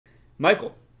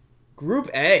Michael, Group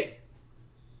A.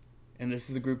 And this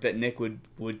is the group that Nick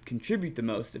would contribute the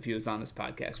most if he was on this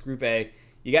podcast. Group A,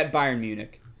 you got Bayern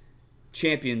Munich,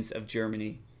 champions of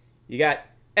Germany. You got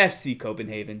FC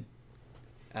Kobenhaven.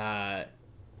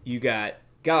 You got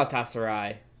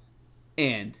Galatasaray.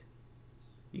 And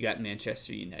you got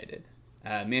Manchester United.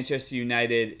 Manchester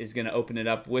United is going to open it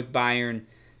up with Bayern.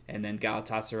 And then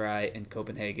Galatasaray and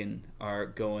Copenhagen are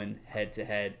going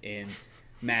head-to-head in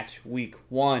match week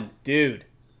 1. Dude,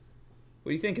 what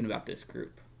are you thinking about this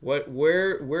group?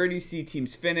 Where do you see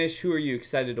teams finish? Who are you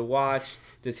excited to watch?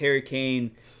 Does Harry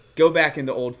Kane go back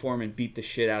into old form and beat the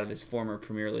shit out of his former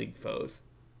Premier League foes?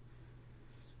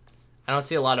 I don't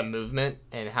see a lot of movement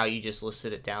in how you just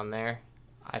listed it down there.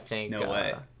 I think... No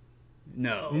way.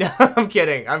 No. No, I'm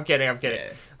kidding.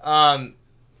 Yeah.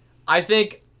 I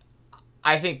think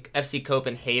FC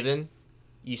Copenhagen.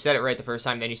 You said it right the first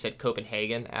time, then you said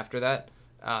Copenhagen after that.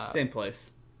 Same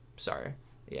place. Sorry.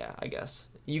 Yeah, I guess.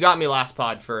 You got me last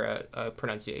pod for a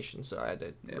pronunciation, so I had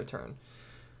to return.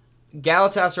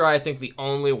 Galatasaray, I think the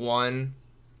only one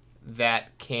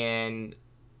that can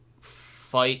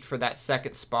fight for that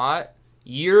second spot.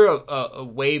 You're a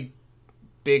way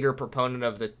bigger proponent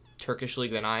of the Turkish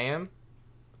league than I am.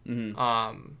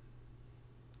 Mm-hmm.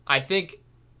 I think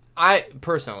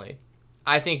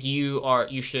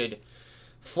you should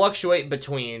fluctuate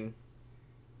between.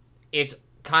 It's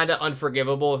kind of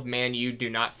unforgivable if Man U do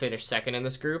not finish second in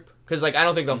this group, because I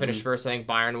don't think they'll finish first. I think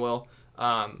Bayern will,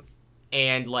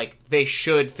 and they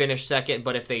should finish second.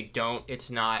 But if they don't,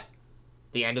 it's not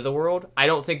the end of the world. I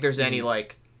don't think there's any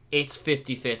it's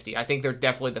 50-50. I think they're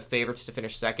definitely the favorites to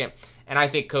finish second, and I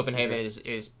think Copenhagen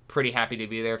is pretty happy to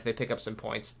be there. If they pick up some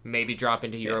points, maybe drop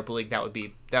into Europa League, that would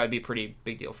be a pretty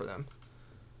big deal for them.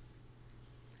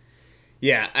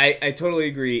 Yeah, I totally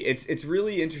agree. It's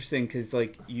really interesting because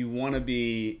you want to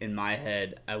be, in my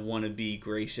head, I want to be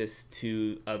gracious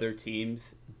to other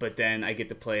teams, but then I get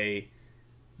to play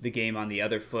the game on the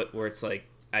other foot where it's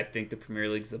I think the Premier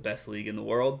League's the best league in the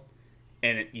world,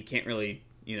 and you can't really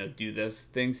do those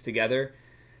things together.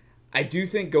 I do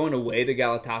think going away to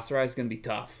Galatasaray is going to be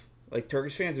tough.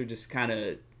 Turkish fans are just kind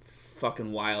of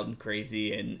fucking wild and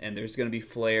crazy, and there's going to be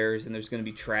flares, and there's going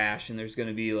to be trash, and there's going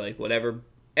to be whatever.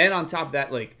 And on top of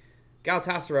that,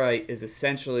 Galatasaray is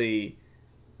essentially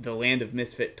the land of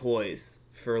misfit toys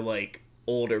for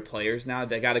older players now.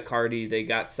 They got Icardi, they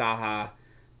got Saha,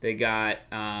 they got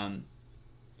a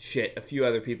few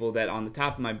other people that on the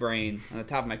top of my brain, on the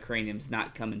top of my cranium's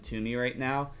not coming to me right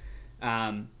now.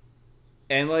 And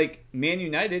Man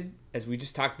United, as we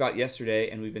just talked about yesterday,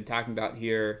 and we've been talking about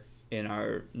here in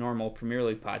our normal Premier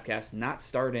League podcast, not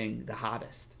starting the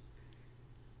hottest.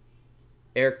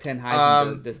 Erik ten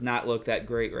Hag does not look that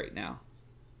great right now.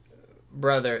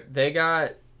 Brother, they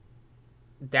got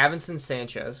Davinson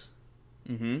Sanchez.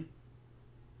 Mm-hmm.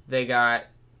 They got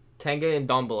Tanguy and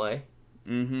Ndombele.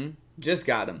 Mm-hmm. Just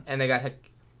got him. And they got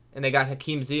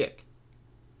Hakim Ziyech.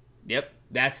 Yep,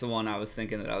 that's the one I was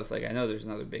thinking that I was I know there's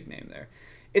another big name there.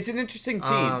 It's an interesting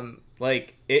team.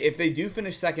 If they do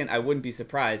finish second, I wouldn't be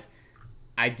surprised.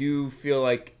 I do feel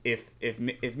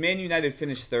if Man United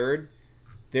finish third,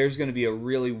 there's going to be a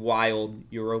really wild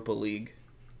Europa League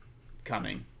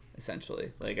coming,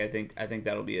 essentially. I think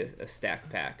that'll be a stacked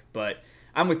pack. But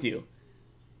I'm with you.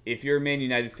 If you're a Man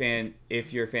United fan,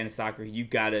 if you're a fan of soccer, you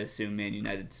got to assume Man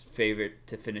United's favorite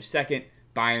to finish second.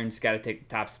 Bayern's got to take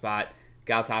the top spot.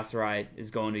 Galatasaray is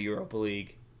going to Europa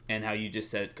League. And how you just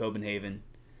said, Kobenhaven,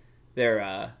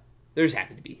 they're just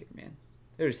happy to be here, man.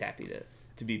 They're just happy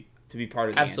to be part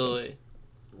of the Absolutely.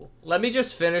 Anthem. Let me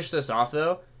just finish this off,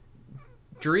 though.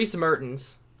 Dries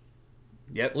Mertens.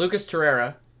 Yep. Lucas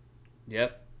Torreira.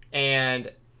 Yep. And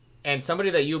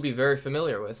somebody that you'll be very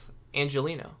familiar with,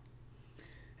 Angelino.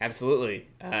 Absolutely.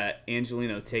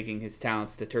 Angelino taking his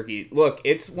talents to Turkey. Look,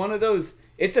 it's one of those,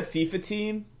 it's a FIFA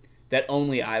team that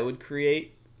only I would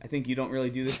create. I think you don't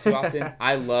really do this too often.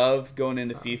 I love going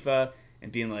into FIFA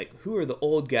and being who are the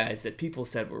old guys that people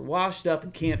said were washed up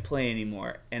and can't play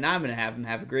anymore? And I'm going to have them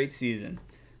have a great season.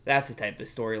 That's the type of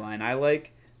storyline I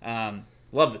like.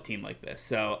 Love the team like this.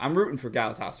 So I'm rooting for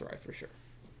Galatasaray for sure.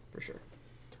 For sure.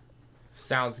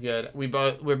 Sounds good. We're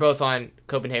both on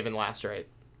Kopenhagen last, right?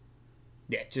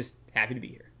 Yeah, just happy to be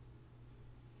here.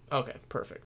 Okay, perfect.